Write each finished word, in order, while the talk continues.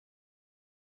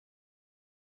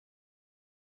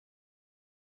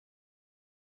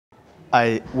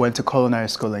I went to culinary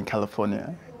school in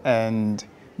California, and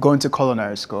going to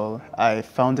culinary school, I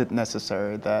found it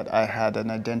necessary that I had an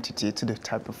identity to the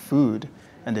type of food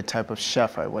and the type of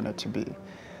chef I wanted to be.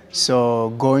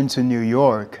 So going to New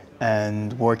York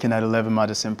and working at 11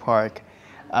 Madison Park,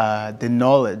 the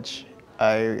knowledge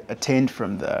I attained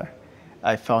from there,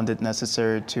 I found it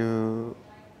necessary to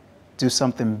do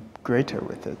something greater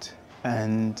with it.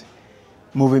 And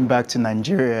moving back to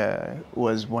Nigeria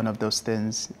was one of those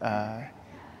things.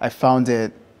 I found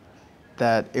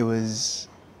that it was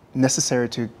necessary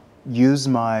to use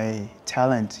my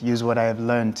talent, use what I have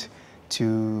learned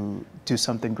to do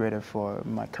something greater for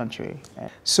my country.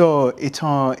 So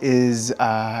Itan is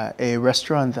a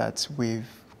restaurant that we've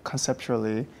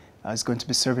conceptually is going to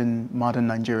be serving modern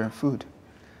Nigerian food.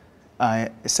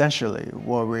 Essentially,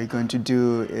 what we're going to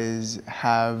do is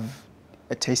have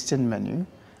a tasting menu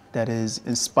that is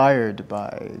inspired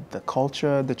by the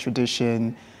culture, the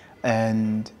tradition,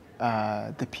 and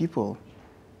the people,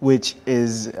 which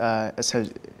is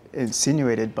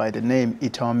insinuated by the name.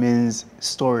 Itan means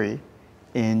story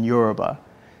in Yoruba.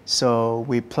 So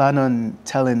we plan on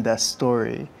telling that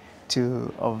story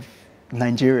of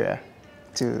Nigeria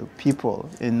to people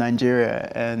in Nigeria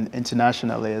and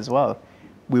internationally as well.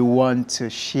 We want to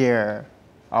share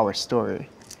our story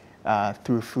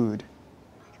through food.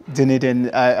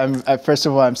 Dunedin, first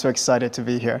of all, I'm so excited to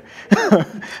be here.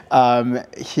 I'm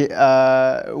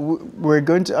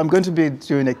going to be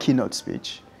doing a keynote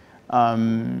speech.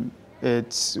 We're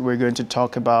going to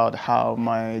talk about how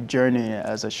my journey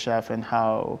as a chef and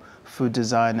how food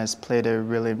design has played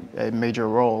a major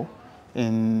role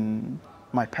in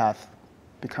my path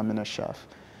becoming a chef,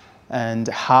 and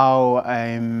how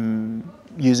I'm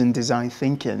using design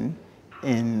thinking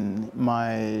in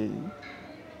my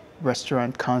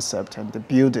restaurant concept and the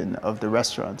building of the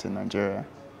restaurant in Nigeria.